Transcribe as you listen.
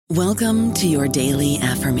Welcome to your daily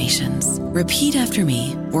affirmations. Repeat after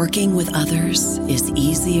me. Working with others is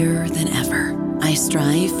easier than ever. I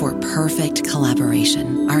strive for perfect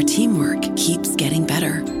collaboration. Our teamwork keeps getting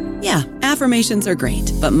better. Yeah, affirmations are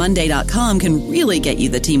great, but Monday.com can really get you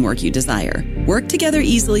the teamwork you desire. Work together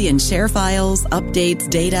easily and share files, updates,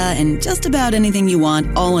 data, and just about anything you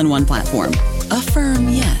want all in one platform. Affirm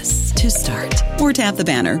yes to start, or tap the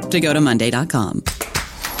banner to go to Monday.com.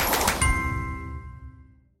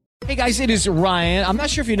 Hey guys, it is Ryan. I'm not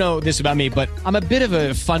sure if you know this about me, but I'm a bit of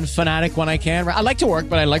a fun fanatic when I can. I like to work,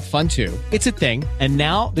 but I like fun too. It's a thing. And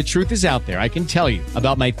now the truth is out there. I can tell you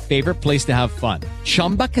about my favorite place to have fun.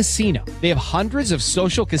 Chumba Casino. They have hundreds of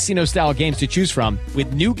social casino style games to choose from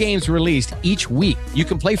with new games released each week. You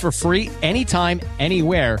can play for free anytime,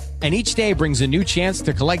 anywhere. And each day brings a new chance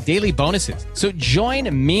to collect daily bonuses. So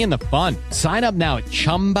join me in the fun. Sign up now at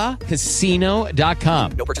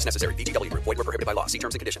ChumbaCasino.com. No purchase necessary. VGW Group. Void where prohibited by law. See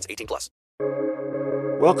terms and conditions. 18+.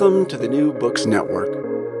 Welcome to the New Books Network.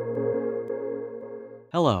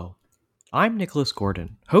 Hello, I'm Nicholas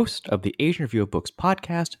Gordon, host of the Asian Review of Books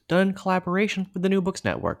podcast, done in collaboration with the New Books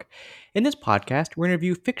Network. In this podcast, we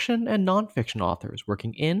interview fiction and nonfiction authors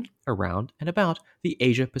working in, around, and about the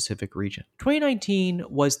Asia-Pacific region. 2019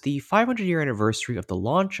 was the 500-year anniversary of the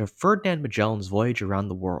launch of Ferdinand Magellan's voyage around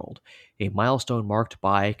the world, a milestone marked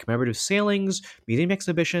by commemorative sailings, museum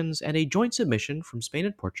exhibitions, and a joint submission from Spain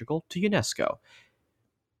and Portugal to UNESCO.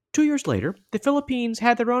 2 years later, the Philippines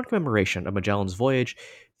had their own commemoration of Magellan's voyage,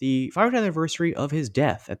 the 500th anniversary of his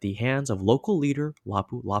death at the hands of local leader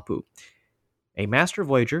Lapu-Lapu, a master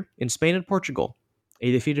voyager in Spain and Portugal,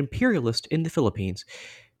 a defeated imperialist in the Philippines.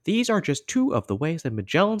 These are just two of the ways that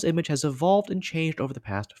Magellan's image has evolved and changed over the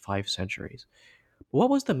past 5 centuries. But what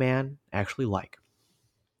was the man actually like?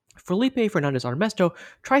 Felipe Fernandez Armesto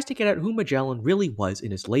tries to get at who Magellan really was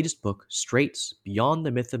in his latest book, Straits Beyond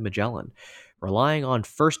the Myth of Magellan. Relying on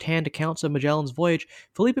first-hand accounts of Magellan's voyage,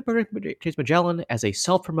 Felipe portrays Magellan as a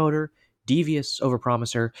self-promoter, devious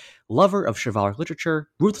overpromiser, lover of chivalric literature,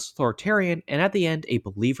 ruthless authoritarian, and at the end, a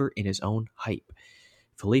believer in his own hype.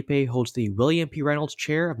 Felipe holds the William P. Reynolds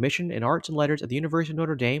Chair of Mission in Arts and Letters at the University of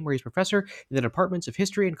Notre Dame, where he's professor in the departments of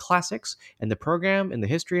History and Classics and the program in the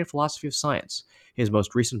History and Philosophy of Science. His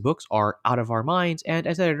most recent books are Out of Our Minds and,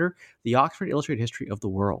 as editor, The Oxford Illustrated History of the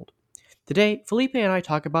World. Today, Felipe and I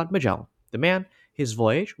talk about Magellan, the man, his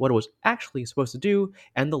voyage, what it was actually supposed to do,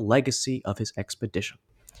 and the legacy of his expedition.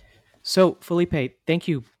 So, Felipe, thank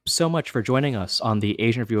you so much for joining us on the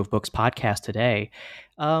Asian Review of Books podcast today.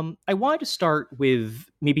 I wanted to start with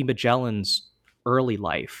maybe Magellan's early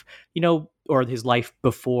life, or his life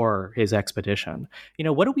before his expedition.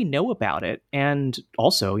 What do we know about it? And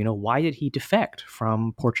also, why did he defect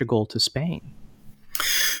from Portugal to Spain?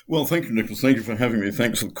 Well, thank you, Nicholas. Thank you for having me.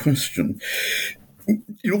 Thanks for the question.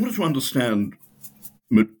 In order to understand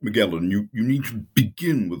Magellan, you need to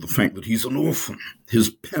begin with the fact that he's an orphan. His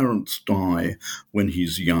parents die when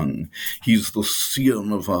he's young. He's the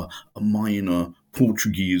scion of a minor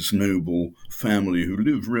Portuguese noble family who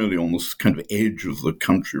live really on this kind of edge of the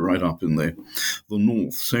country, right up in the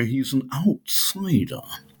north. So he's an outsider.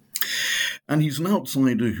 And he's an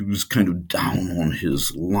outsider who's kind of down on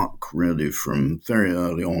his luck, really, from very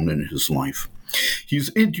early on in his life. He's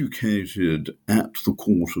educated at the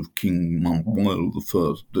court of King Manuel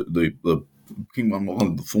I, the King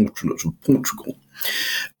Manuel the Fortunate of Portugal.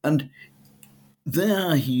 And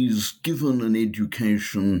there he's given an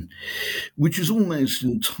education which is almost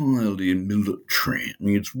entirely military. I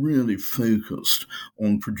mean, it's really focused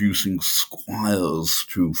on producing squires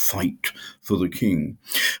to fight for the king.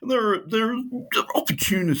 There are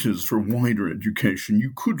opportunities for wider education.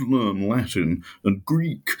 You could learn Latin and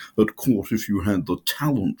Greek at court if you had the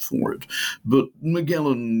talent for it, but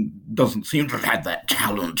Magellan doesn't seem to have had that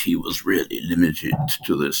talent. He was really limited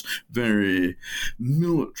to this very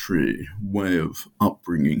military way of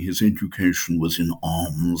upbringing. His education was in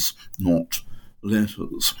arms, not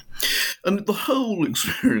letters. And the whole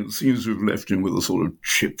experience seems to have left him with a sort of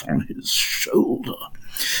chip on his shoulder.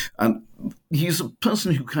 And he's a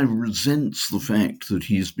person who kind of resents the fact that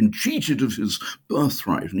he's been cheated of his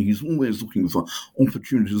birthright, and he's always looking for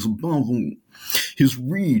opportunities. Above all, his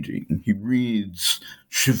reading, he reads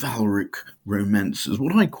chivalric romances,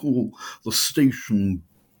 what I call the station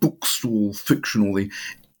bookstall fiction, or the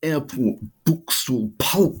airport bookstall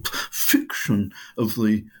pulp fiction of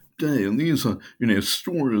the day. And these are,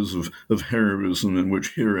 stories of heroism in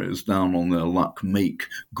which heroes down on their luck make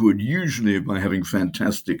good, usually by having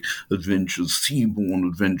fantastic adventures, seaborne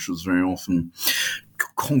adventures very often,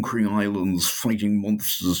 conquering islands, fighting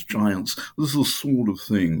monsters, giants. This is the sort of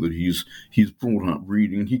thing that he's brought up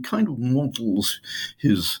reading, and he kind of models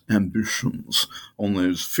his ambitions on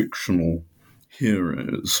those fictional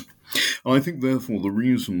heroes. I think, therefore, the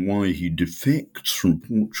reason why he defects from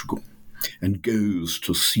Portugal and goes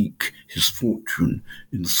to seek his fortune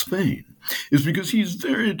in Spain is because he's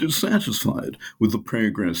very dissatisfied with the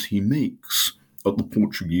progress he makes at the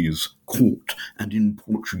Portuguese court and in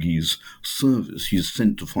Portuguese service. He's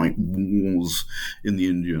sent to fight wars in the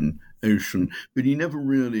Indian Ocean, but he never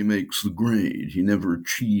really makes the grade. He never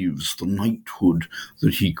achieves the knighthood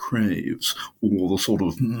that he craves, or the sort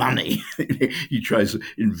of money. He tries to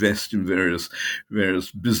invest in various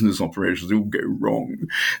business operations. They all go wrong.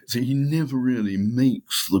 So he never really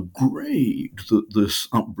makes the grade that this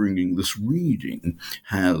upbringing, this reading,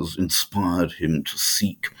 has inspired him to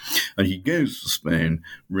seek. And he goes to Spain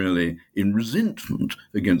really in resentment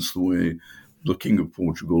against the way the King of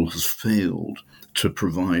Portugal has failed to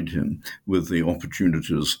provide him with the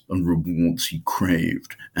opportunities and rewards he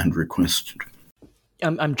craved and requested.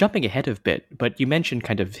 I'm jumping ahead a bit, but you mentioned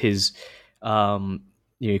kind of his,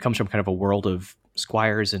 he comes from kind of a world of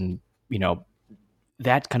squires and,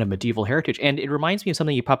 that kind of medieval heritage. And it reminds me of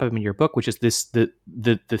something you pop up in your book, which is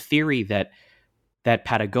the theory that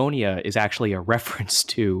Patagonia is actually a reference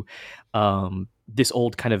to this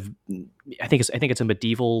old kind of, I think it's a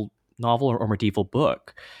medieval novel or medieval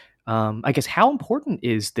book. I guess how important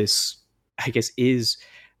is this? This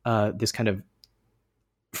kind of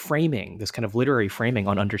framing, this kind of literary framing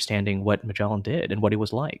on understanding what Magellan did and what he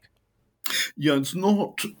was like. Yeah, it's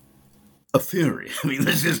not a theory. I mean,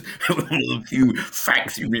 this is one of the few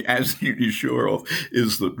facts you'd be absolutely sure of,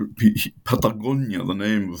 is that Patagonia, the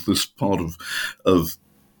name of this part of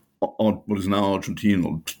what is now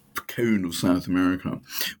Argentina, cone of South America,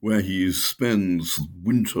 where he spends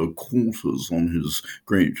winter quarters on his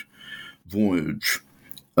great voyage.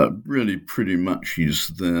 Really, pretty much he's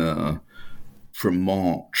there from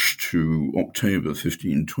March to October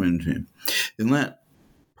 1520. In that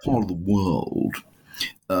part of the world,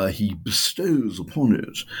 he bestows upon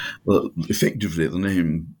it effectively the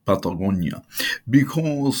name Patagonia,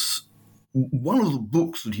 because one of the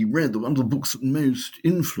books that he read, one of the books that most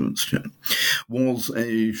influenced him, was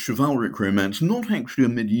a chivalric romance, not actually a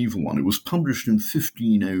medieval one. It was published in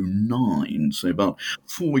 1509, so about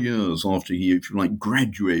 4 years after he, if you like,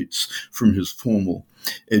 graduates from his formal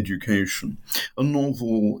education. A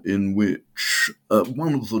novel in which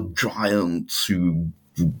one of the giants who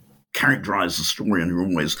characterize the story and who are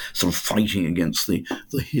always sort of fighting against the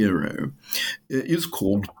hero is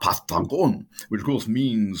called Patagon, which of course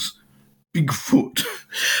means Bigfoot.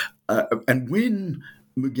 And when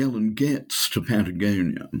Magellan gets to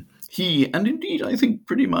Patagonia, he, and indeed I think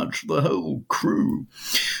pretty much the whole crew,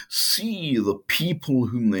 see the people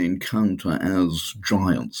whom they encounter as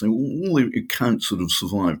giants. And all the accounts that have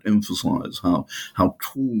survived emphasize how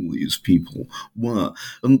tall these people were.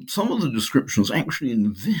 And some of the descriptions actually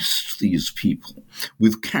invest these people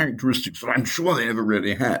with characteristics that I'm sure they never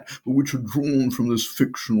really had, but which are drawn from this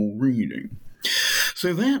fictional reading.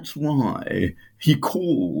 So that's why he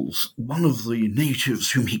calls one of the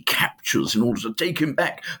natives whom he captures in order to take him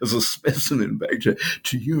back as a specimen back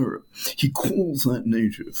to Europe. He calls that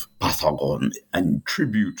native Patagon in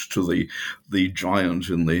tribute to the giant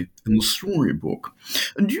in the storybook.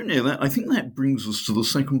 And you know that, I think that brings us to the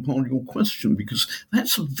second part of your question, because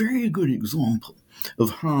that's a very good example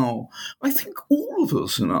of how I think all of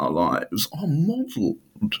us in our lives are modelled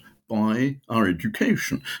by our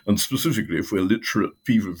education, and specifically if we're literate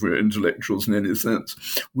people, if we're intellectuals in any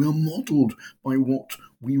sense, we're modelled by what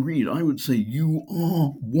we read. I would say you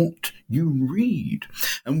are what you read.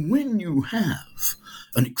 And when you have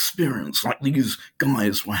an experience like these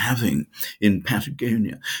guys were having in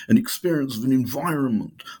Patagonia, an experience of an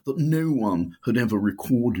environment that no one had ever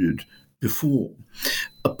recorded before,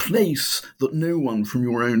 a place that no one from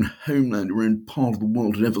your own homeland, your own part of the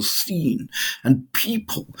world had ever seen, and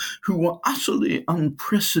people who were utterly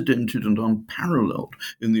unprecedented and unparalleled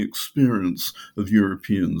in the experience of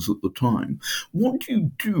Europeans at the time. What do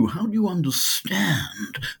you do? How do you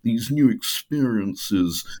understand these new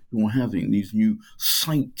experiences you're having, these new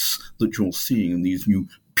sights that you're seeing, and these new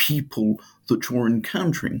people that you're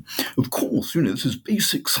encountering? Of course, this is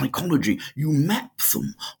basic psychology. You map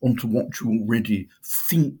them onto what you already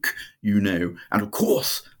think you know. And of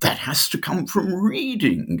course, that has to come from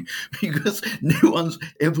reading, because no one's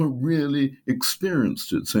ever really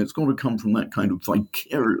experienced it. So it's got to come from that kind of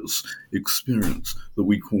vicarious experience that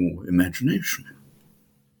we call imagination.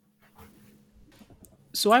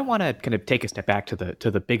 So I want to kind of take a step back to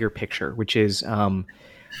the bigger picture, which is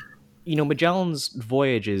Magellan's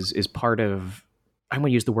voyage is part of, I'm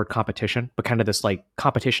going to use the word competition, but kind of this like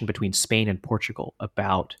competition between Spain and Portugal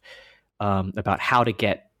about how to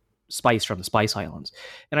get spice from the Spice Islands.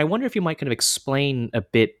 And I wonder if you might kind of explain a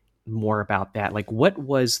bit more about that. What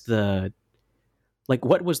was the I'm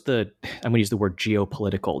going to use the word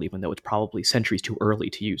geopolitical, even though it's probably centuries too early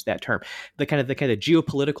to use that term. The kind of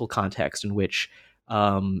geopolitical context in which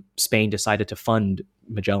Spain decided to fund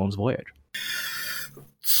Magellan's voyage.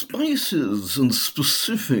 Spices, and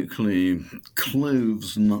specifically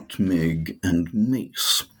cloves, nutmeg, and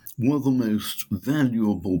mace, were the most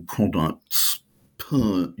valuable products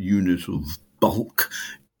per unit of bulk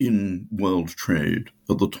in world trade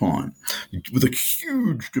at the time, with a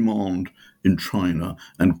huge demand in China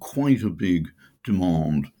and quite a big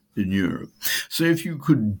demand in Europe. So if you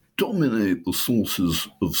could dominate the sources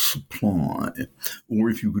of supply, or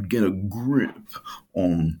if you could get a grip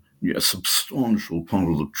on a substantial part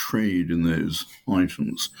of the trade in those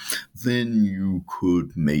items, then you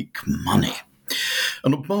could make money.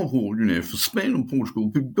 And above all, for Spain and Portugal,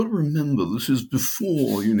 we've got to remember this is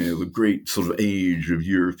before, the great sort of age of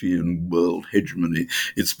European world hegemony.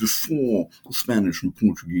 It's before the Spanish and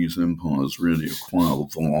Portuguese empires really acquire the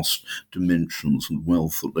vast dimensions and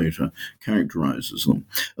wealth that later characterizes them.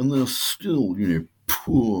 And they're still,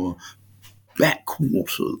 poor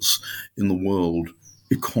backwaters in the world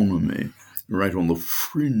economy, right on the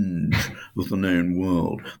fringe of the known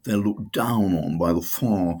world. They're looked down on by the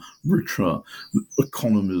far richer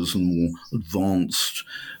economies and more advanced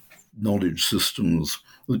knowledge systems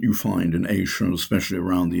that you find in Asia, especially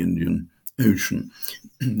around the Indian Ocean.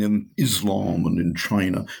 In Islam and in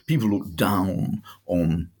China, people look down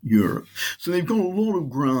on Europe. So they've got a lot of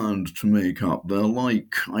ground to make up. They're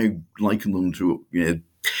I liken them to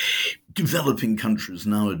developing countries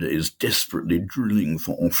nowadays desperately drilling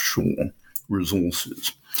for offshore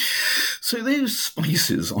resources. So those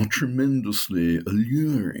spices are tremendously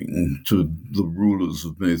alluring to the rulers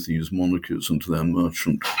of both these monarchies and to their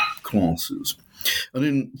merchant classes. And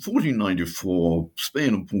in 1494,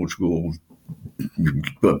 Spain and Portugal,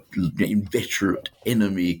 inveterate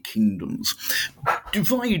enemy kingdoms,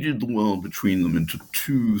 divided the world between them into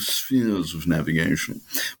two spheres of navigation,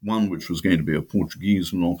 one which was going to be a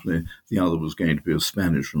Portuguese monopoly, the other was going to be a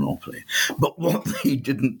Spanish monopoly. But what they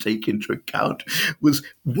didn't take into account was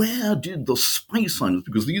where did the spice islands,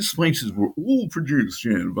 because these spices were all produced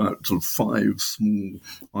in about sort of 5 small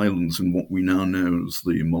islands in what we now know as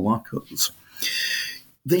the Moluccas.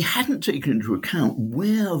 They hadn't taken into account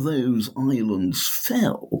where those islands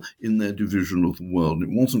fell in their division of the world.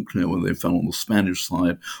 It wasn't clear whether they fell on the Spanish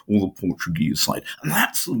side or the Portuguese side. And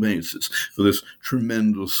that's the basis for this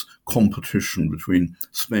tremendous competition between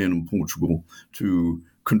Spain and Portugal to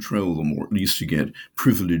control them, or at least to get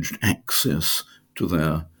privileged access to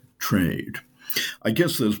their trade. I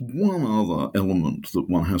guess there's one other element that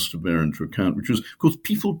one has to bear into account, which is, of course,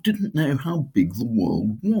 people didn't know how big the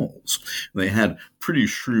world was. They had pretty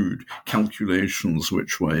shrewd calculations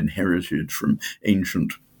which were inherited from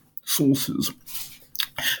ancient sources,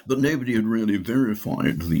 but nobody had really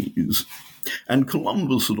verified these. And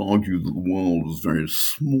Columbus had argued that the world was very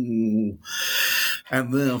small,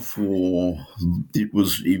 and therefore it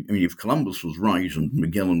was, if Columbus was right, and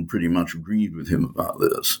Magellan pretty much agreed with him about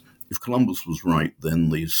this, if Columbus was right,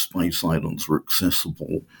 then the Spice Islands were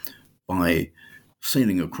accessible by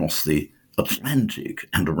sailing across the Atlantic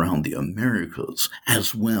and around the Americas,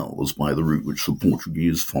 as well as by the route which the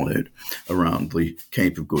Portuguese followed around the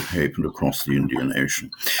Cape of Good Hope and across the Indian Ocean.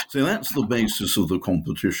 So that's the basis of the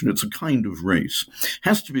competition. It's a kind of race.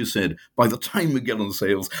 Has to be said, by the time Magellan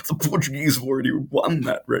sails, the Portuguese have already won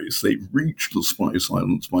that race. They've reached the Spice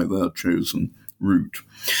Islands by their chosen route.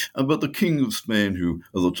 But the King of Spain, who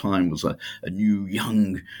at the time was a new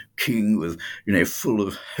young king with, full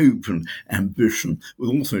of hope and ambition, with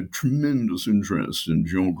also tremendous interest in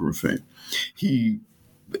geography, he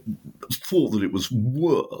thought that it was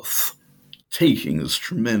worth taking this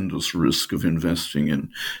tremendous risk of investing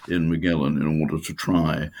in Magellan in order to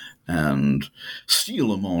try and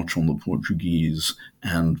steal a march on the Portuguese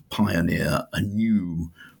and pioneer a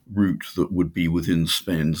new route that would be within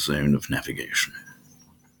Spain's zone of navigation.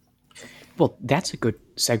 Well, that's a good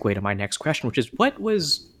segue to my next question, which is, what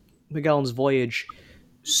was Magellan's voyage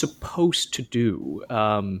supposed to do?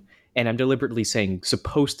 And I'm deliberately saying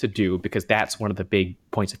supposed to do because that's one of the big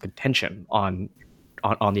points of contention on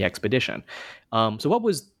the expedition. So what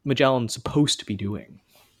was Magellan supposed to be doing?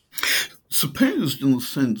 Supposed in the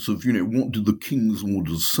sense of, what did the king's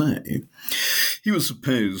orders say? He was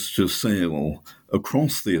supposed to sail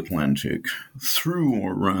across the Atlantic, through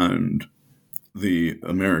or around the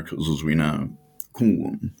Americas as we now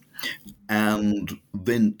Cornwall, and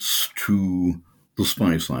thence to the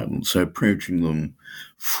Spice Islands, so approaching them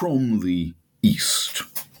from the east.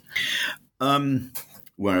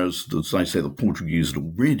 Whereas, as I say, the Portuguese had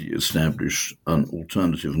already established an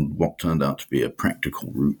alternative and what turned out to be a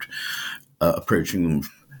practical route, approaching them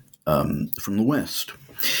from the west.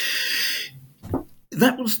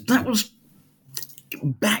 That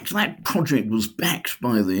project was backed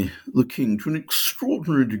by the king to an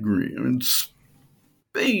extraordinary degree. I mean,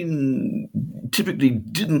 Spain typically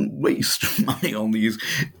didn't waste money on these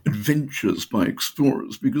adventures by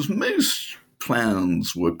explorers because most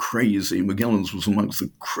plans were crazy. Magellan's was amongst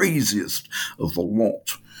the craziest of the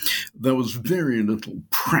lot. There was very little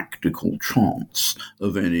practical chance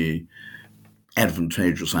of any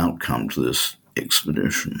advantageous outcome to this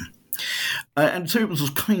expedition. And so it was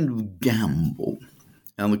a kind of gamble.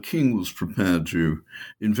 And the king was prepared to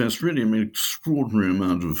invest really an extraordinary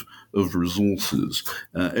amount of resources,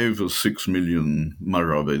 over 6 million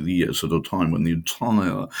maravedíes at a time when the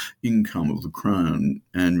entire income of the crown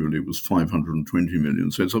annually was 520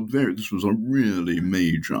 million. So this was a really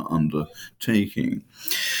major undertaking.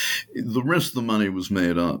 The rest of the money was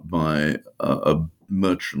made up by a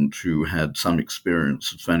merchant who had some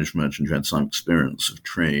experience, a Spanish merchant who had some experience of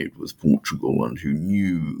trade with Portugal and who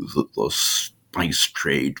knew that the spice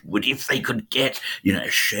trade would, if they could get, a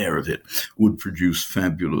share of it, would produce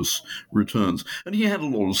fabulous returns. And he had a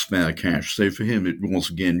lot of spare cash, so for him it was,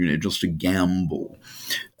 again, just a gamble.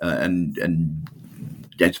 And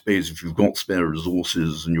I suppose if you've got spare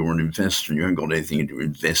resources and you're an investor and you haven't got anything to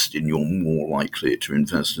invest in, you're more likely to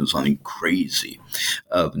invest in something crazy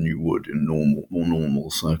than you would in more normal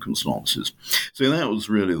circumstances. So that was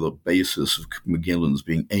really the basis of Magellan's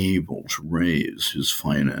being able to raise his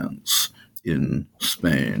finance in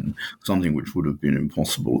Spain, something which would have been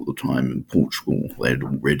impossible at the time in Portugal. They had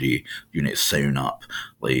already, sewn up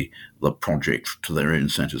the project to their own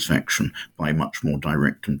satisfaction by much more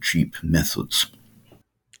direct and cheap methods.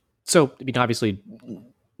 So, obviously,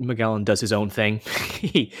 Magellan does his own thing.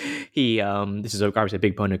 he this is obviously a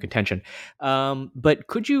big bone of contention. But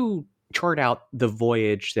could you chart out the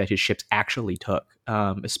voyage that his ships actually took,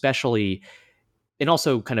 especially, and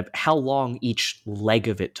also kind of how long each leg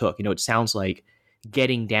of it took? It sounds like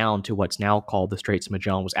getting down to what's now called the Straits of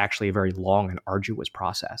Magellan was actually a very long and arduous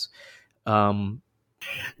process.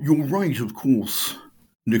 You're right, of course,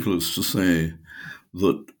 Nicholas, to say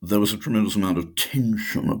that there was a tremendous amount of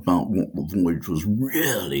tension about what the voyage was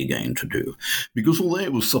really going to do. Because although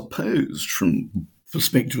it was supposed from the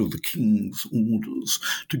perspective of the king's orders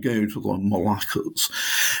to go to the Moluccas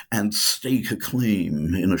and stake a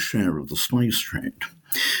claim in a share of the spice trade,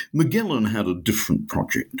 Magellan had a different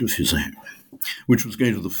project of his own, which was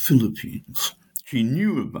going to the Philippines. He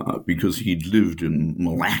knew about because he'd lived in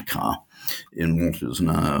Malacca, in what is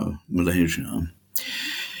now Malaysia,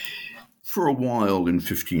 for a while in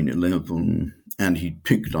 1511, and he'd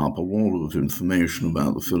picked up a lot of information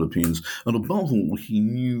about the Philippines, and above all, he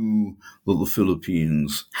knew that the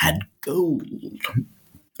Philippines had gold.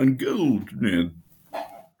 And gold, in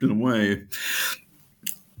a way,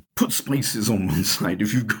 put spices on one side.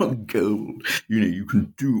 If you've got gold, you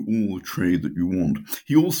can do all the trade that you want.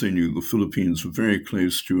 He also knew the Philippines were very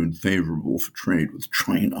close to and favorable for trade with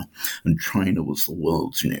China, and China was the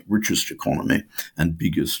world's richest economy and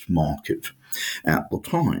biggest market at the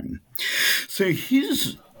time. So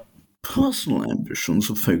his personal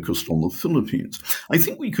ambitions are focused on the Philippines. I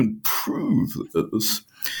think we can prove this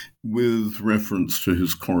with reference to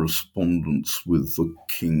his correspondence with the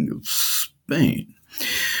King of Spain,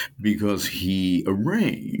 because he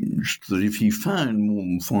arranged that if he found more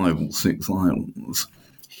than 5 or 6 islands,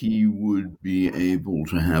 he would be able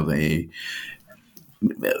to have an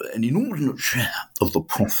inordinate share of the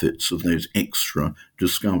profits of those extra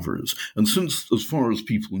discoveries. And since, as far as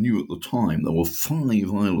people knew at the time, there were 5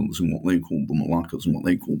 islands in what they called the Moluccas and what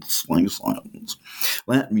they called the Spice Islands,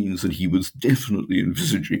 that means that he was definitely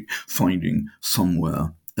envisaging finding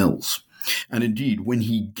somewhere else. And indeed, when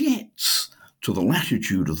he gets to the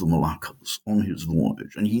latitude of the Moluccas on his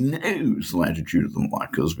voyage, and he knows the latitude of the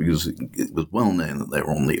Moluccas because it was well known that they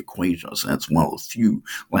were on the equator, so that's one of the few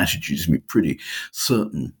latitudes you can be pretty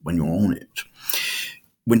certain when you're on it.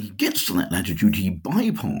 When he gets to that latitude, he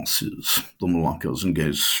bypasses the Moluccas and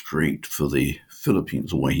goes straight for the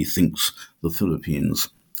Philippines, or where he thinks the Philippines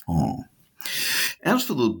are. As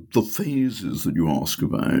for the phases that you ask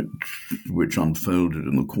about, which unfolded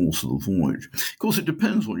in the course of the voyage, of course it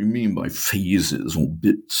depends what you mean by phases or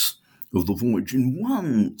bits of the voyage. In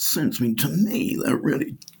one sense, to me, they're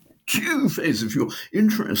really two phases. If you're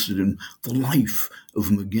interested in the life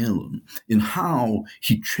of Magellan, in how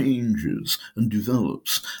he changes and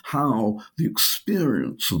develops, how the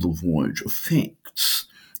experience of the voyage affects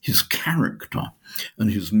his character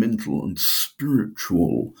and his mental and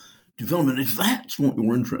spiritual development, if that's what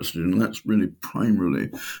you're interested in, that's really primarily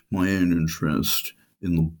my own interest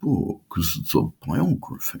in the book, because it's a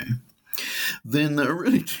biography, then there are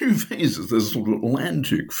really two phases. There's a sort of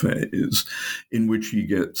Atlantic phase in which he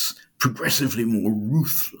gets progressively more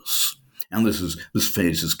ruthless. And this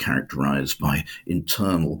phase is characterized by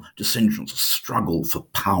internal dissensions, a struggle for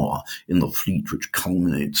power in the fleet, which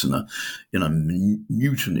culminates in a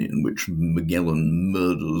mutiny in which Magellan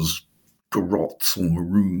murders, garrots or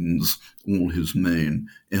maroons all his main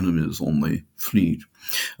enemies on the fleet.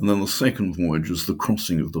 And then the second voyage is the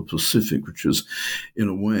crossing of the Pacific, which is, in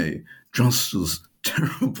a way, just as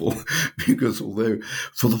terrible, because although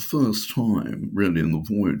for the first time, really, in the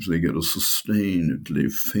voyage, they get a sustainedly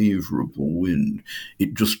favourable wind,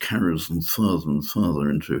 it just carries them further and further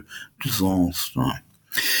into disaster.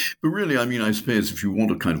 But really, I mean, I suppose if you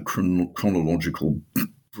want a kind of chronological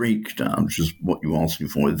breakdown, which is what you asked me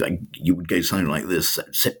for, you would go something like this.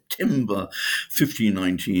 September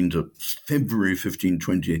 1519 to February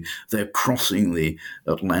 1520, they're crossing the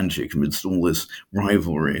Atlantic amidst all this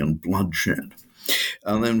rivalry and bloodshed.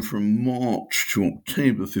 And then from March to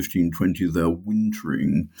October 1520, they're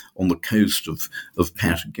wintering on the coast of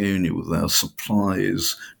Patagonia with their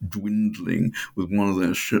supplies dwindling, with one of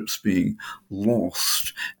their ships being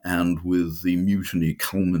lost, and with the mutiny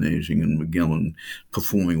culminating in Magellan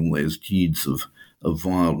performing all those deeds of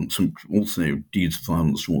violence, and also deeds of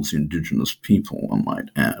violence towards the indigenous people, I might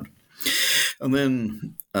add. And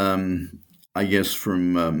then, I guess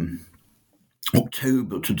from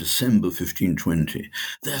October to December 1520,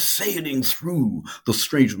 they're sailing through the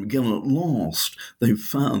Strait of Magellan. At last, they've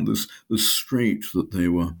found this strait that they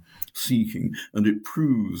were seeking, and it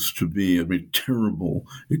proves to be a very terrible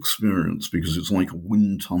experience because it's like a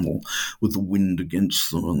wind tunnel with the wind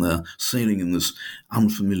against them, and they're sailing in this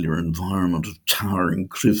unfamiliar environment of towering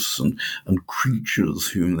cliffs and creatures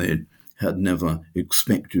whom they had never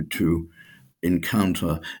expected to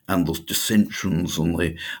encounter, and the dissensions and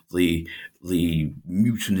the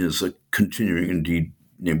mutinies are continuing. Indeed,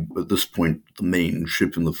 at this point, the main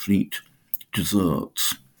ship in the fleet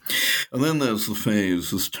deserts. And then there's the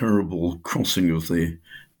phase, this terrible crossing of the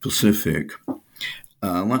Pacific.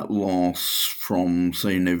 That lasts from,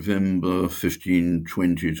 say, November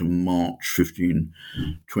 1520 to March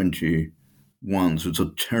 1521. So it's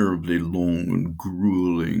a terribly long and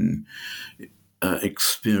grueling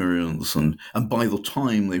experience. And by the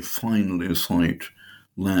time they finally sight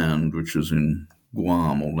land, which is in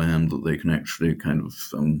Guam, or land that they can actually kind of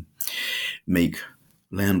make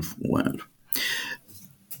landfall at,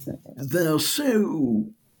 they're so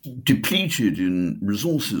depleted in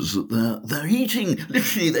resources that they're eating,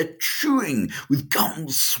 literally they're chewing with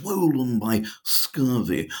gums swollen by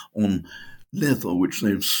scurvy on leather which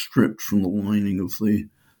they've stripped from the lining of the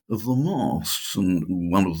masts. And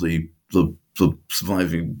one of the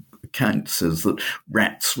surviving account says that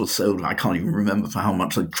rats were sold, I can't even remember for how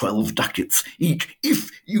much, like 12 ducats each,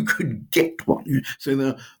 if you could get one.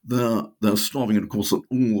 So they're starving, and of course, all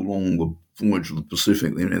along the voyage of the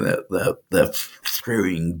Pacific, they're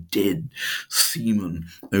throwing dead seamen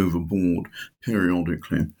overboard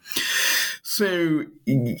periodically. So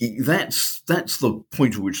that's the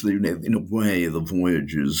point at which, in a way, the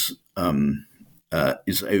voyage is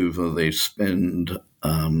over. They spend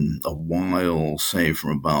a while, say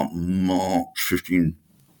from about March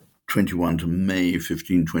 1521 to May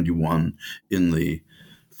 1521, in the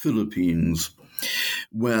Philippines,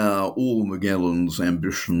 where all Magellan's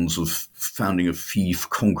ambitions of founding a fief,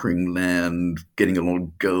 conquering land, getting a lot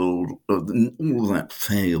of gold, all of that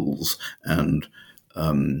fails and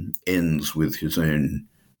ends with his own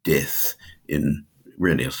death, in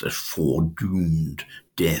really a foredoomed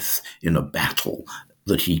death in a battle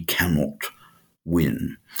that he cannot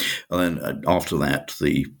win. And then after that,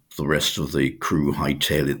 the rest of the crew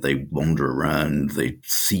hightail it. They wander around. They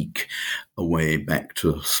seek a way back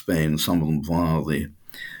to Spain, some of them via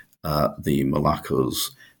the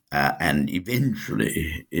Moluccas. And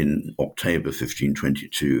eventually, in October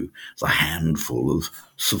 1522, the handful of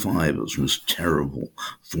survivors from this terrible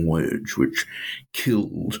voyage, which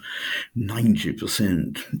killed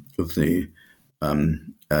 90% of the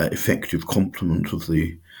effective complement of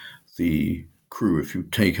the crew. If you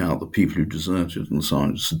take out the people who deserted and so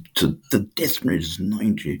on, the death rate is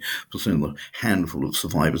 90%. The handful of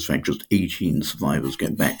survivors, in fact, just 18 survivors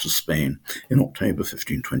get back to Spain in October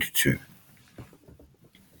 1522.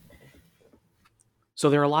 So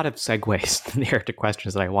there are a lot of segues there to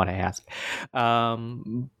questions that I want to ask.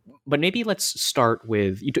 But maybe let's start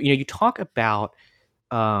with, you talk about,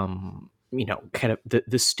 kind of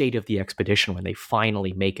the state of the expedition when they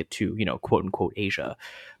finally make it to, quote unquote, Asia,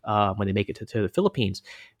 when they make it to the Philippines.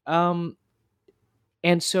 And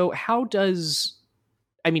so how does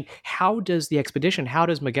the expedition, how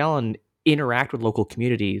does Magellan interact with local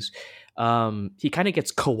communities? He kind of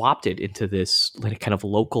gets co-opted into this kind of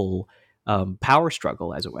local power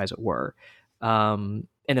struggle, as it were. And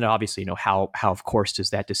then obviously, how of course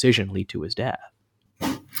does that decision lead to his death?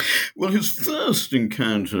 Well, his first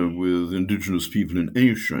encounter with indigenous people in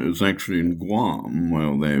Asia is actually in Guam,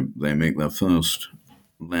 where they make their first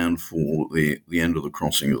landfall at the end of the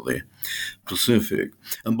crossing of the Pacific.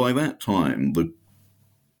 And by that time,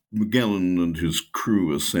 Magellan and his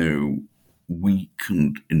crew are so weak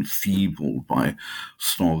and enfeebled by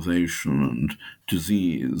starvation and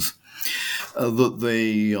disease that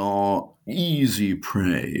they are easy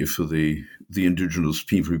prey for the indigenous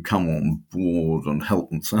people who come on board and help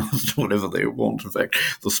themselves to whatever they want. In fact,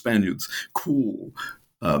 the Spaniards call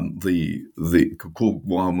call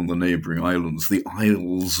Guam and the neighboring islands the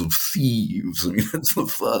Isles of Thieves. I mean, that's the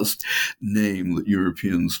first name that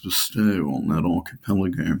Europeans bestow on that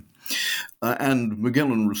archipelago. And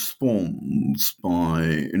Magellan responds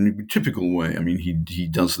in a typical way. I mean, he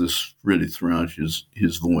does this really throughout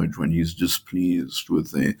his voyage when he's displeased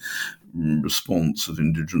with the response of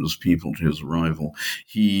indigenous people to his arrival.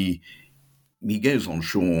 He goes on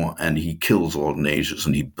shore and he kills all natives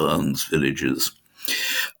and he burns villages.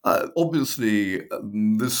 Obviously,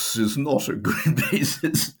 this is not a good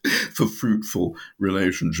basis for fruitful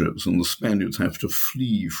relationships, and the Spaniards have to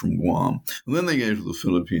flee from Guam. And then they go to the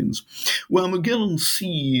Philippines, where Magellan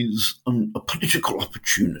sees a political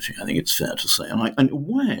opportunity, I think it's fair to say. And in a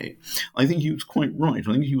way, I think he was quite right.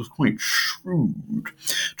 I think he was quite shrewd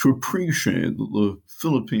to appreciate that the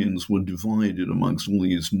Philippines were divided amongst all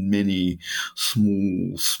these many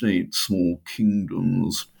small states, small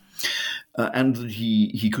kingdoms. And that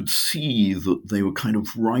he could see that they were kind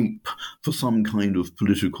of ripe for some kind of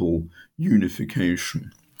political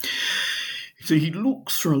unification. So he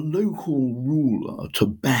looks for a local ruler to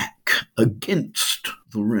back against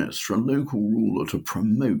the rest, for a local ruler to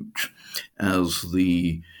promote as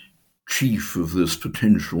the chief of this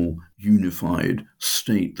potential unified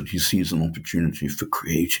state that he sees an opportunity for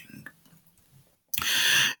creating.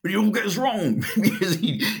 But it all goes wrong because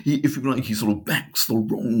if you like, he sort of backs the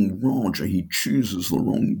wrong Raja. He chooses the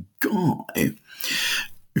wrong guy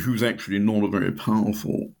who's actually not a very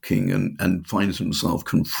powerful king and finds himself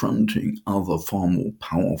confronting other far more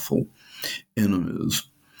powerful enemies.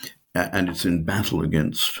 And it's in battle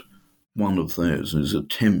against one of those, his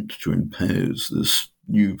attempt to impose this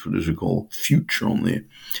new political future on the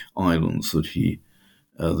islands that he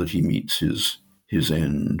meets his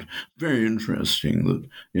end. Very interesting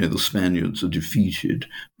that the Spaniards are defeated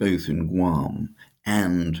both in Guam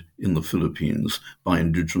and in the Philippines by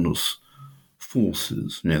indigenous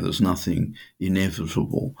forces. There's nothing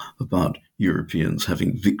inevitable about Europeans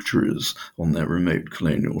having victories on their remote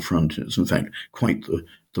colonial frontiers. In fact, quite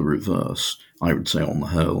the reverse. I would say on the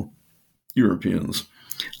whole, Europeans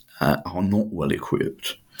are not well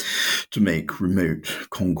equipped to make remote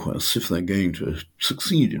conquests. If they're going to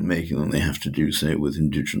succeed in making them, they have to do so with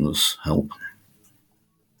indigenous help.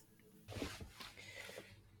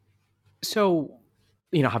 So,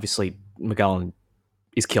 obviously Magellan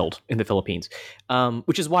is killed in the Philippines,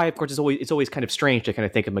 which is why, of course, it's always kind of strange to kind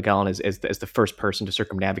of think of Magellan as the first person to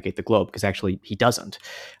circumnavigate the globe, because actually he doesn't.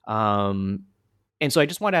 And so I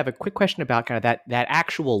just want to have a quick question about kind of that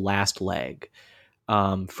actual last leg.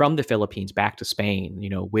 From the Philippines back to Spain,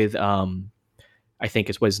 with I think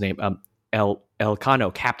it was his name,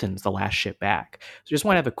 Elcano captains the last ship back. So just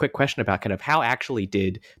want to have a quick question about kind of how actually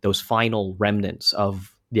did those final remnants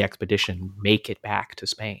of the expedition make it back to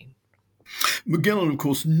Spain? Magellan, of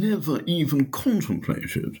course, never even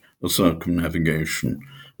contemplated a circumnavigation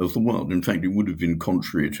of the world. In fact, it would have been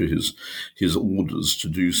contrary to his orders to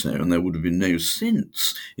do so, and there would have been no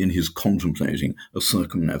sense in his contemplating a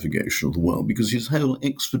circumnavigation of the world, because his whole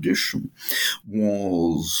expedition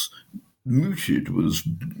was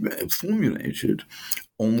formulated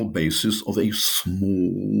on the basis of a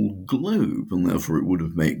small globe, and therefore it would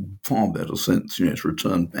have made far better sense, to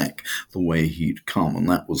return back the way he'd come. And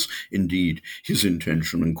that was indeed his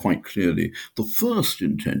intention, and quite clearly the first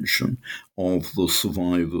intention of the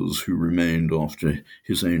survivors who remained after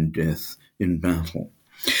his own death in battle.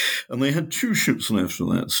 And they had 2 ships left at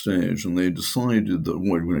that stage, and they decided that,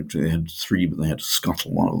 well, actually they had 3, but they had to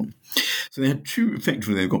scuttle one of them. So they had 2,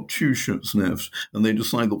 effectively they've got 2 ships left, and they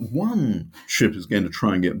decide that one ship is going to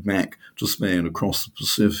try and get back to Spain across the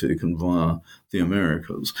Pacific and via the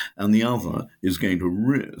Americas, and the other is going to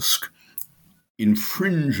risk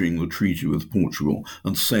infringing the treaty with Portugal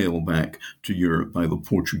and sail back to Europe by the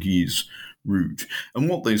Portuguese route. And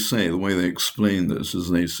what they say, the way they explain this, is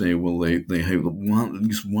they say, well, they hope that at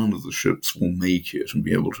least one of the ships will make it and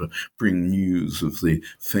be able to bring news of the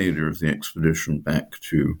failure of the expedition back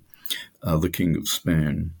to the King of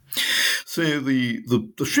Spain. So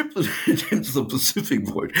the ship that attempts the Pacific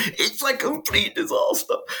voyage, it's a complete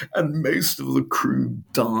disaster, and most of the crew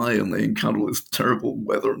die, and they encounter this terrible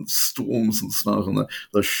weather and storms and stuff, and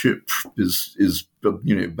the ship is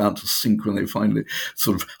about to sink when they finally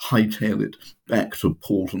sort of hightail it back to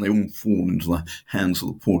port, and they all fall into the hands of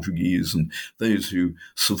the Portuguese, and those who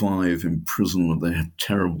survive imprisonment, they have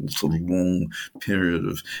terrible sort of long period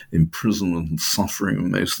of imprisonment and suffering,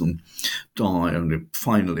 and most of them die, and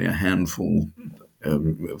finally a handful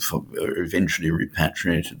are eventually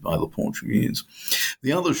repatriated by the Portuguese.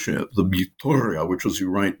 The other ship, the Vitória, which, as you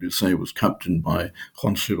rightly say, was captained by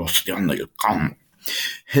Juan Sebastián Elcano,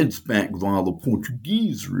 heads back via the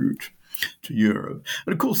Portuguese route to Europe.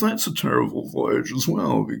 And of course that's a terrible voyage as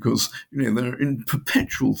well, because they're in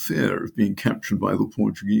perpetual fear of being captured by the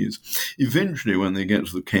Portuguese. Eventually, when they get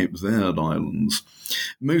to the Cape Verde Islands,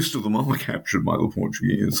 most of them are captured by the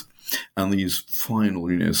Portuguese. And these final,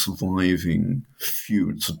 surviving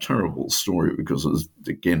few, it's a terrible story because,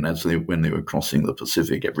 when they were crossing the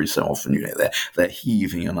Pacific, every so often, they're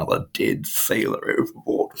heaving another dead sailor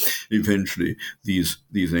overboard. Eventually, these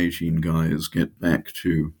 18 guys get back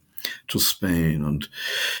to Spain, and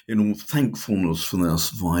in all thankfulness for their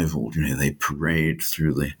survival, they parade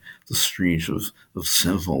through the street of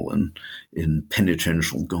Seville in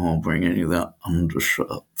penitential garb, wearing only their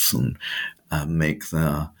undershirts, and make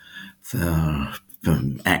their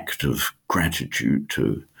act of gratitude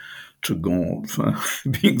to God for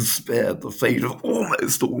being spared the fate of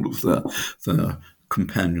almost all of their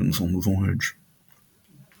companions on the voyage.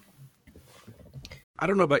 I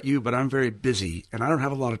don't know about you, but I'm very busy, and I don't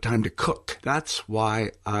have a lot of time to cook. That's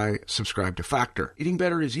why I subscribe to Factor. Eating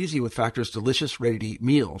better is easy with Factor's delicious, ready-to-eat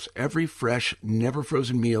meals. Every fresh,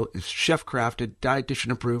 never-frozen meal is chef-crafted, dietitian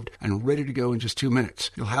approved, and ready to go in just 2 minutes.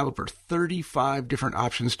 You'll have over 35 different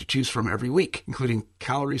options to choose from every week, including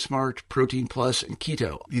Calorie Smart, Protein Plus, and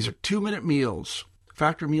Keto. These are 2-minute meals.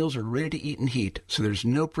 Factor meals are ready to eat and heat, so there's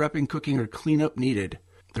no prepping, cooking, or cleanup needed.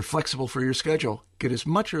 They're flexible for your schedule. Get as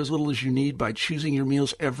much or as little as you need by choosing your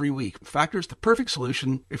meals every week. Factor is the perfect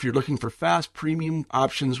solution if you're looking for fast, premium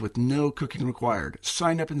options with no cooking required.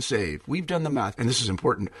 Sign up and save. We've done the math, and this is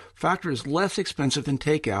important. Factor is less expensive than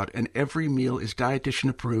takeout, and every meal is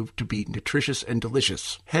dietitian approved to be nutritious and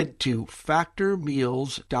delicious. Head to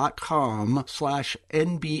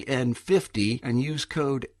factormeals.com/NBN50 and use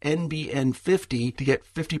code NBN50 to get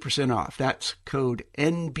 50% off. That's code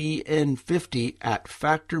NBN50 at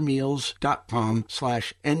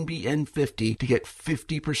factormeals.com/NBN50 to get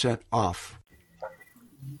 50% off.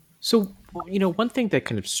 So, one thing that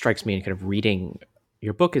kind of strikes me in kind of reading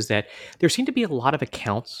your book is that there seem to be a lot of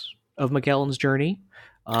accounts of Magellan's journey,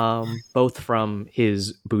 both from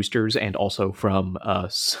his boosters and also from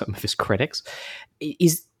some of his critics.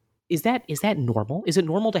 Is that normal? Is it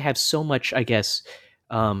normal to have so much, I guess,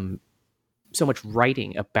 so much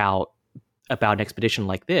writing about an expedition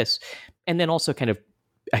like this, and then also kind of,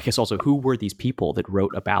 I guess, also who were these people that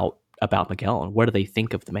wrote about Magellan? What do they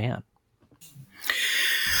think of the man?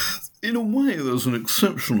 In a way, there's an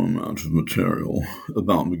exceptional amount of material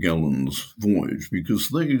about Magellan's voyage, because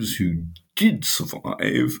those who did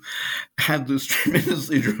survive had this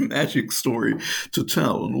tremendously dramatic story to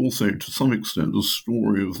tell, and also, to some extent, a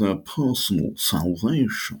story of their personal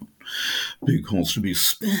salvation. Because to be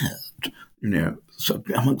spared,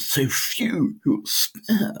 amongst so few who are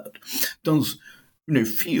spared, does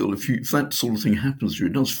feel, if that sort of thing happens to you,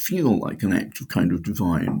 it does feel like an act of kind of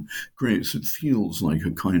divine grace. It feels like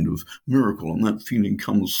a kind of miracle, and that feeling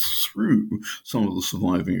comes through some of the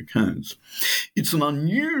surviving accounts. It's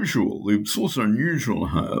the source is unusual,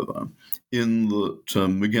 however, in that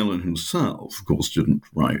Magellan himself, of course, didn't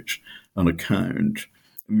write an account.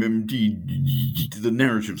 Indeed, the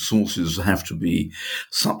narrative sources have to be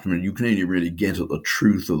supplemented. You can only really get at the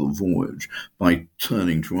truth of the voyage by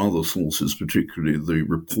turning to other sources, particularly the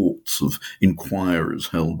reports of inquiries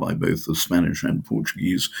held by both the Spanish and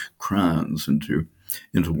Portuguese crowns into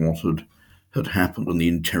what had had happened and the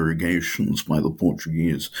interrogations by the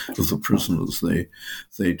Portuguese of the prisoners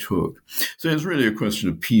they took. So it's really a question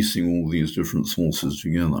of piecing all these different sources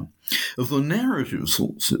together. Of the narrative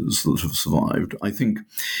sources that have survived, I think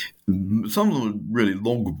some of them are really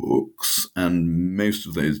logbooks, and most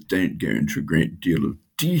of those don't go into a great deal of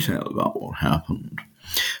detail about what happened.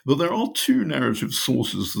 But there are two narrative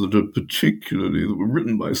sources that were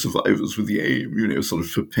written by survivors with the aim, sort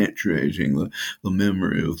of perpetuating the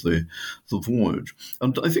memory of the voyage.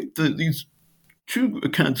 And I think that these two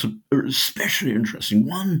accounts are especially interesting.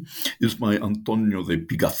 One is by Antonio de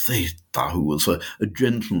Pigafetta, who was a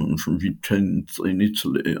gentleman from Vicenza in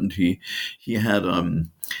Italy, and he had a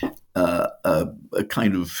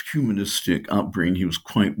kind of humanistic upbringing. He was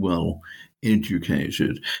quite well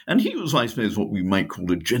educated, and he was, I suppose, what we might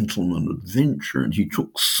call a gentleman adventurer, and he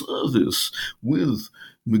took service with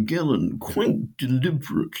Magellan quite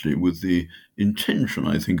deliberately with the intention,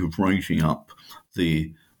 I think, of writing up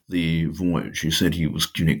the voyage. He said he was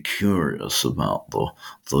curious about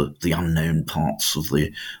the unknown parts of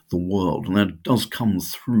the world, and that does come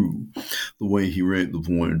through the way he wrote the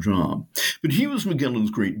voyage up. But he was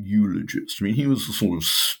Magellan's great eulogist. I mean, he was the sort of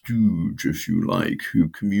stooge, if you like, who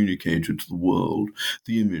communicated to the world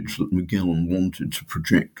the image that Magellan wanted to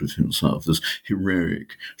project of himself, this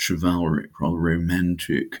heroic, chivalric, rather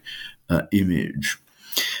romantic image.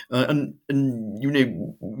 And you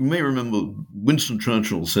may remember Winston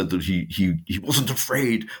Churchill said that he wasn't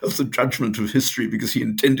afraid of the judgment of history because he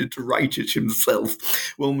intended to write it himself.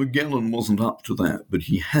 Well, Magellan wasn't up to that, but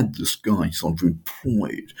he had this guy sort of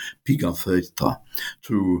employed, Pigafetta,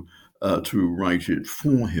 to write it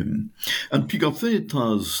for him. And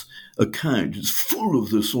Pigafetta's account is full of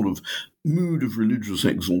this sort of mood of religious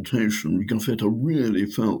exaltation. Pigafetta really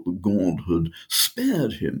felt that God had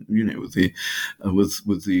spared him, with the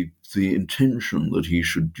intention that he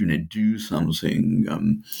should, do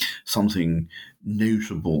something, something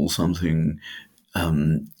notable, something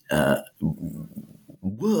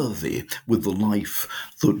worthy with the life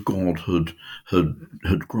that God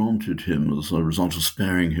had granted him as a result of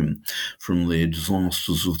sparing him from the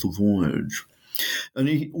disasters of the voyage. And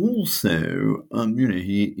he also,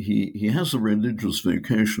 he has a religious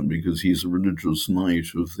vocation because he's a religious knight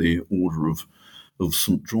of the Order of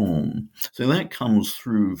St. John. So that comes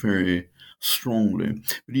through very strongly.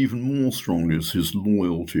 But even more strongly is his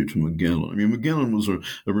loyalty to Magellan. I mean, Magellan was a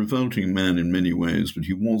revolting man in many ways, but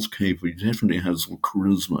he was capable. He definitely has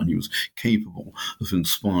charisma, and he was capable of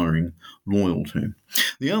inspiring loyalty.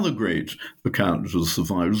 The other great account that has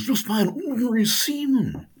survived was just by an ordinary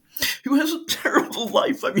seaman who has a terrible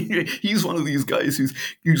life. I mean, he's one of these guys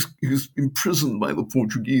who's imprisoned by the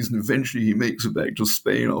Portuguese, and eventually he makes it back to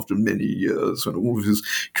Spain after many years when all of his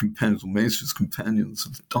companions, or most of his companions,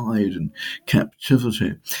 have died in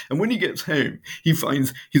captivity. And when he gets home, he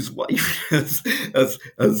finds his wife has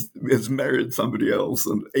married somebody else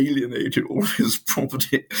and alienated all of his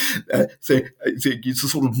property. So it's a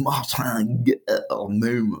sort of Martin Guerre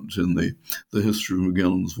moment in the history of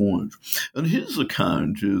Magellan's voyage. And his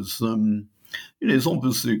account is it's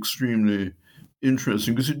obviously extremely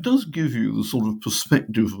interesting because it does give you the sort of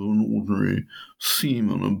perspective of an ordinary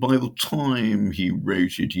seaman. And by the time he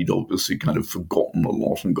wrote it, he'd obviously kind of forgotten a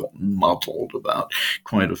lot and gotten muddled about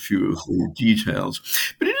quite a few of the details.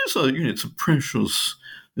 But it is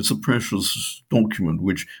it's a precious document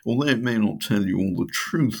which, although it may not tell you all the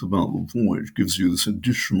truth about the voyage, gives you this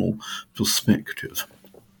additional perspective.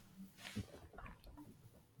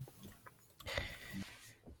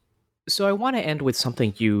 So I want to end with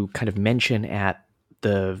something you kind of mention at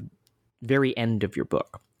the very end of your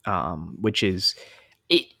book, which is,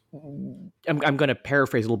 I'm going to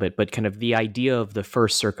paraphrase a little bit, but kind of the idea of the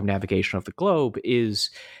first circumnavigation of the globe is,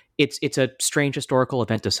 it's a strange historical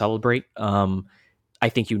event to celebrate. I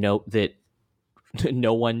think you note that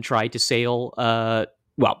no one tried to sail,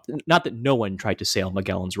 well, not that no one tried to sail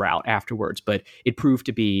Magellan's route afterwards, but it proved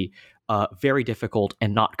to be very difficult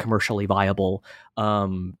and not commercially viable.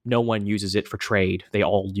 No one uses it for trade. They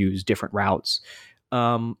all use different routes.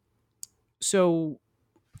 So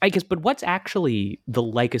I guess, but what's actually the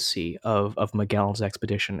legacy of Magellan's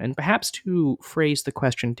expedition? And perhaps to phrase the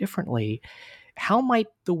question differently, how might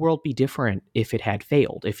the world be different if it had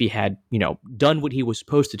failed? If he had, done what he was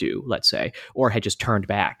supposed to do, let's say, or had just turned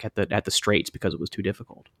back at the Straits because it was too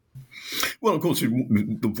difficult? Well, of course,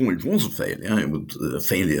 the voyage was a failure. It was a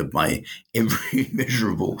failure by every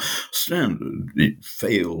measurable standard. It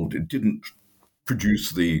failed. It didn't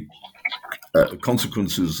produce the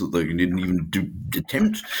consequences that they didn't even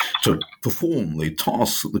attempt to perform the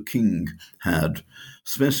tasks that the king had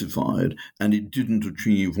specified, and it didn't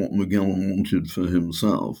achieve what Magellan wanted for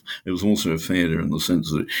himself. It was also a failure in the sense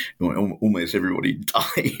that almost everybody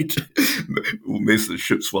died, most of the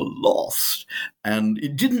ships were lost, and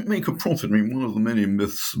it didn't make a profit. I mean, one of the many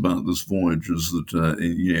myths about this voyage is that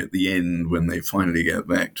at the end, when they finally get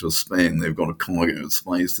back to Spain, they've got a cargo of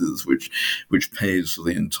spices which pays for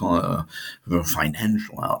the entire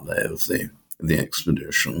financial outlay of the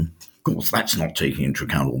expedition. Of course, that's not taking into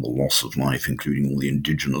account all the loss of life, including all the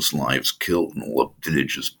indigenous lives killed and all the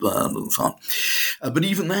villages burned and so on. But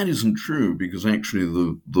even that isn't true, because actually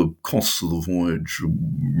the costs of the voyage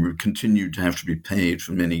continued to have to be paid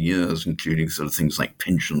for many years, including sort of things like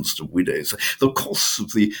pensions to widows. The costs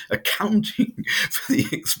of the accounting for the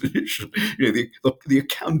expedition, the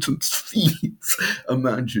accountant's fees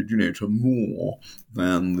amounted, to more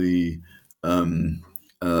than the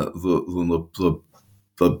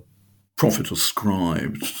profit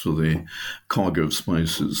ascribed to the cargo of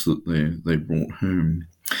spices that they brought home.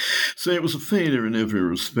 So it was a failure in every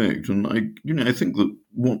respect, and I think that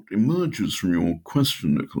what emerges from your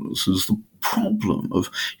question, Nicholas, is the problem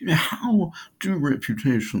of how do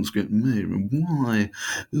reputations get made, and why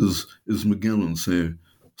is Magellan so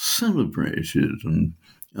celebrated, and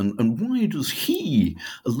why does he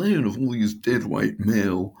alone of all these dead white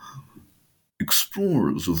male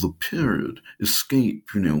explorers of the period escape,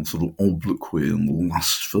 sort of obloquy and the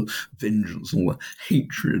lust for vengeance, all the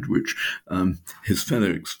hatred which his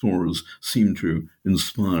fellow explorers seem to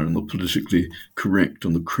inspire in the politically correct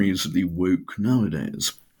and the crazily woke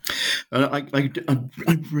nowadays?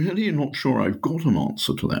 I'm really not sure I've got an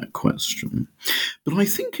answer to that question, but I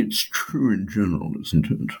think it's true in general,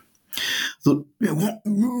 isn't it? That what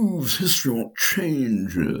moves history, what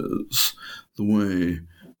changes the way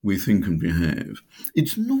we think and behave,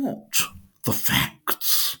 it's not the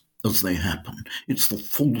facts as they happen, it's the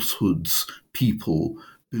falsehoods people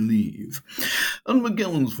believe. And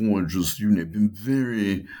Magellan's voyage has been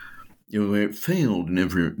very, it failed in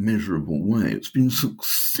every measurable way. It's been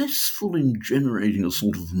successful in generating a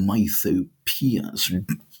sort of mythopoeia. It's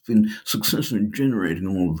been successful in generating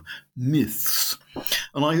a lot of myths.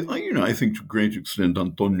 And I think to a great extent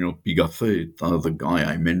Antonio Pigafetta, the guy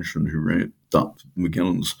I mentioned who wrote up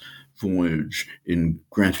Magellan's voyage in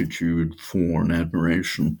gratitude for and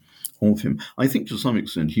admiration of him, I think to some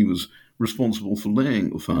extent he was responsible for laying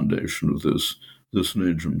the foundation of this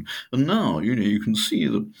legend. And now, you can see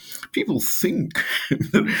that people think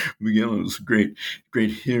that Magellan was a great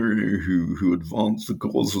hero who advanced the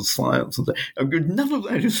cause of science. And none of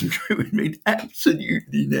that is true. It made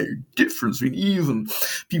absolutely no difference. I mean,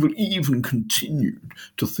 people continued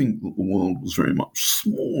to think that the world was very much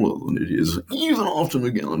smaller than it is, even after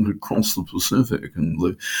Magellan had crossed the Pacific, and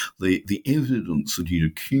the evidence that he'd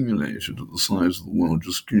accumulated of the size of the world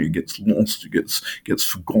just gets lost, it gets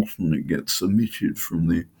forgotten, it gets omitted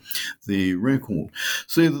from the record.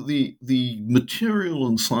 So that the material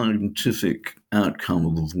and scientific outcome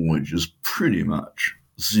of the voyage is pretty much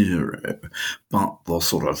zero, but the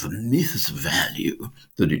sort of myth value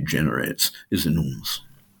that it generates is enormous.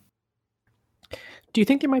 Do you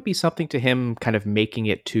think there might be something to him kind of making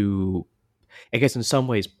it to, I guess in some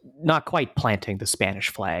ways, not quite planting the Spanish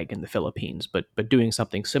flag in the Philippines, but doing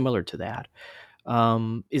something similar to that?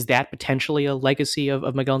 Is that potentially a legacy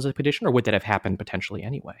of Magellan's expedition, or would that have happened potentially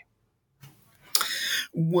anyway?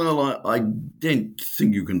 Well, I don't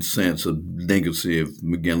think you can say it's a legacy of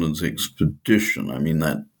Magellan's expedition. I mean,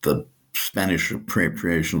 that the Spanish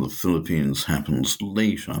appropriation of the Philippines happens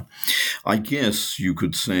later. I guess you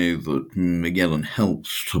could say that Magellan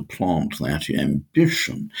helped to plant that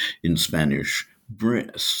ambition in Spanish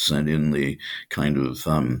breasts and in the kind of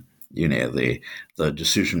the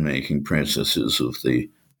decision-making processes of the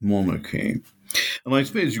monarchy. And I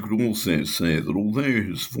suppose you could also say that although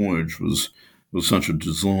his voyage was such a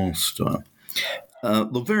disaster,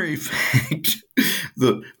 the very fact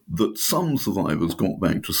that some survivors got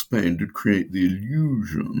back to Spain did create the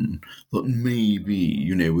illusion that maybe,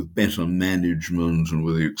 with better management and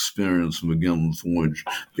with the experience of Magellan's voyage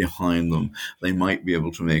behind them, they might be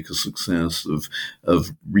able to make a success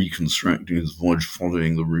of reconstructing his voyage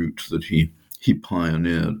following the route that he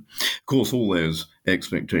pioneered. Of course, all those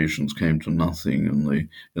expectations came to nothing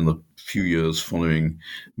in the few years following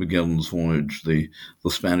Magellan's voyage. The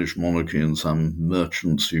Spanish monarchy and some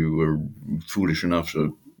merchants who were foolish enough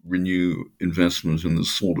to renew investment in this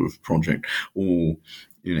sort of project all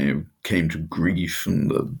came to grief,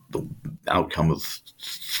 and the outcome of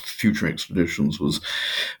future expeditions was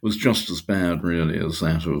just as bad, really, as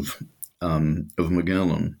that of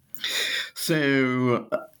Magellan. So,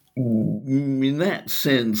 in that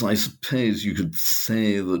sense, I suppose you could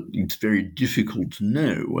say that it's very difficult to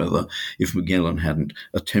know whether, if Magellan hadn't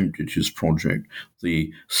attempted his project,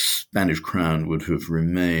 the Spanish crown would have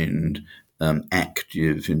remained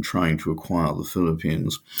active in trying to acquire the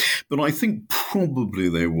Philippines. But I think probably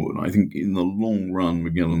they would. I think in the long run,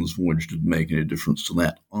 Magellan's voyage didn't make any difference to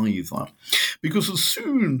that either. Because as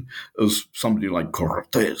soon as somebody like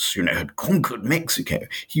Cortés, had conquered Mexico,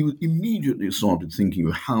 he immediately started thinking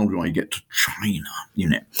of how do I get to China,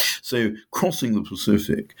 So crossing the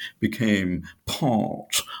Pacific became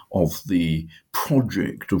part of the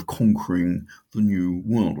project of conquering the New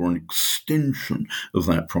World, or an extension of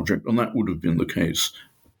that project, and that would have been the case,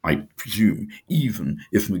 I presume, even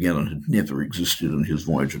if Magellan had never existed and his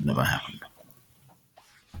voyage had never happened.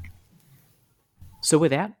 So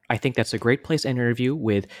with that, I think that's a great place to interview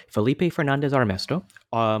with Felipe Fernandez Armesto,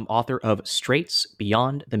 author of Straits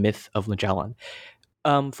Beyond the Myth of Magellan.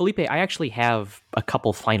 Felipe, I actually have a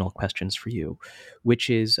couple final questions for you, which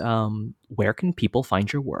is where can people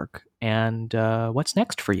find your work, and what's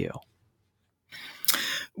next for you?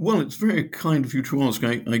 Well, it's very kind of you to ask.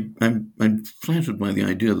 I'm flattered by the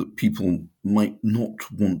idea that people might not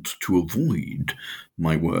want to avoid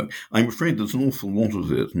my work. I'm afraid there's an awful lot of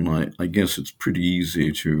it, and I guess it's pretty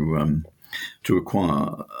easy to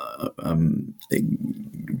acquire.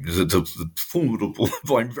 It's a formidable.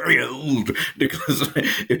 I'm very old, because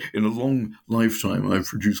in a long lifetime I've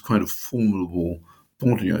produced quite a formidable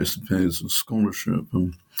body, I suppose, of scholarship,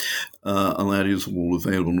 and that is all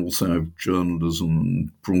available. And also I have journalism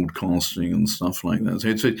and broadcasting and stuff like that. So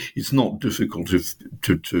it's not difficult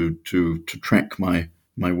to track my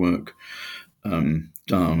work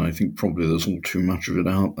down. I think probably there's all too much of it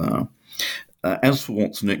out there. As for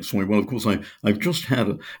what's next for me, well, of course, I've just had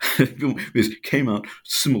a film that came out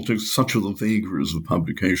simultaneously, Such Are the Vagaries of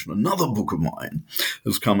Publication. Another book of mine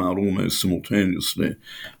has come out almost simultaneously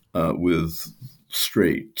with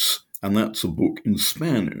Straits, and that's a book in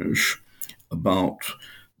Spanish about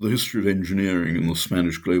the history of engineering in the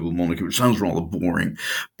Spanish global monarchy, which sounds rather boring,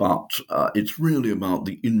 but it's really about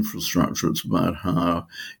the infrastructure. It's about how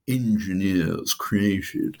engineers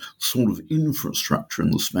created sort of infrastructure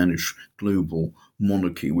in the Spanish global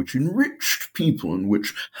monarchy, which enriched people and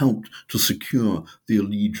which helped to secure the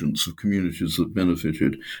allegiance of communities that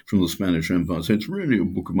benefited from the Spanish Empire. So it's really a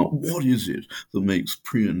book about what is it that makes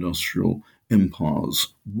pre-industrial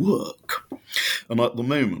empires work. And at the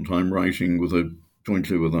moment, I'm writing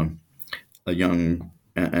jointly with a young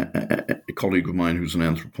colleague of mine who's an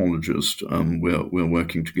anthropologist. We're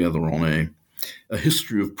working together on a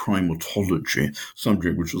history of primatology,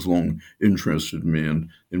 subject which has long interested me, and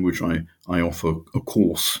in which I offer a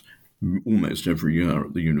course almost every year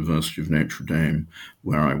at the University of Notre Dame,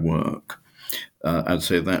 where I work. I'd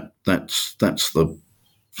say that's the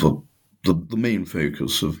main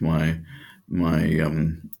focus of my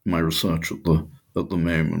research at the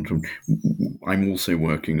moment. And I'm also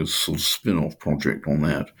working as a sort of spin-off project on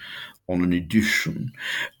that, on an edition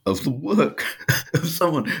of the work of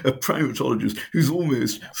a primatologist who's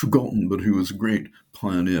almost forgotten, but who was a great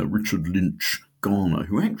pioneer, Richard Lynch Garner,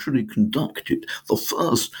 who actually conducted the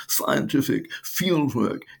first scientific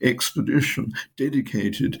fieldwork expedition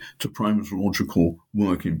dedicated to primatological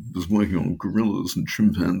work. He was working on gorillas and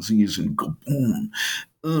chimpanzees in Gabon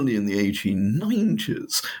early in the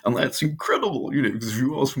 1890s. And that's incredible, because if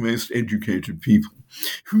you ask most educated people,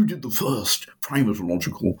 who did the first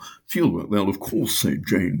primatological fieldwork? They'll, of course, say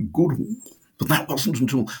Jane Goodall. But that wasn't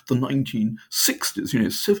until the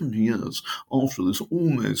 1960s, 70 years after this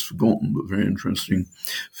almost forgotten but very interesting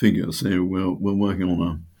figure. So we're working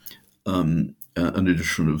on an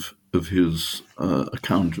edition of his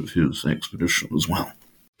account of his expedition as well.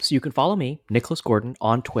 So you can follow me, Nicholas Gordon,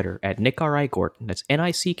 on Twitter at NickRIGordon. That's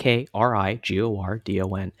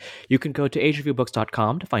NickRIGordon. You can go to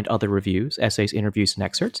AsianReviewBooks.com to find other reviews, essays, interviews, and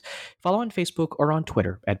excerpts. Follow on Facebook or on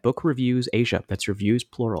Twitter at Book Reviews Asia. That's reviews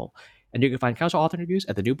plural. And you can find counter-author interviews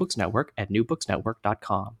at the New Books Network at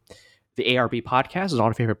newbooksnetwork.com. The ARB podcast is on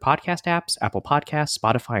our favorite podcast apps, Apple Podcasts,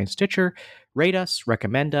 Spotify, and Stitcher. Rate us,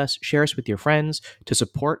 recommend us, share us with your friends to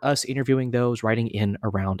support us interviewing those writing in,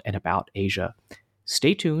 around, and about Asia.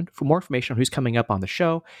 Stay tuned for more information on who's coming up on the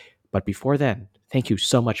show. But before then, thank you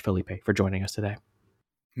so much, Felipe, for joining us today.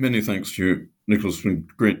 Many thanks to you, Nicholas. It's been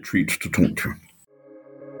a great treat to talk to you.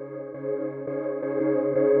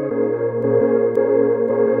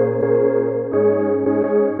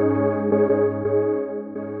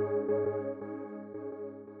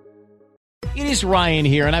 It is Ryan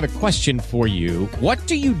here, and I have a question for you. What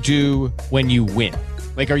do you do when you win?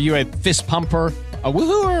 Like, are you a fist pumper? A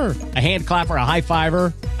woohooer, a hand clapper, a high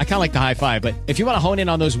fiver. I kind of like the high five, but if you want to hone in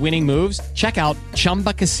on those winning moves, check out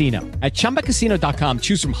Chumba Casino. At ChumbaCasino.com,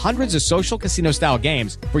 choose from hundreds of social casino style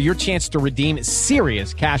games for your chance to redeem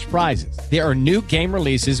serious cash prizes. There are new game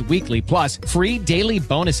releases weekly, plus free daily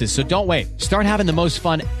bonuses. So don't wait. Start having the most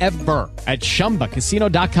fun ever at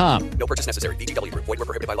ChumbaCasino.com. No purchase necessary. VGW Group. Void where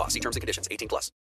prohibited by law. See terms and conditions. 18+.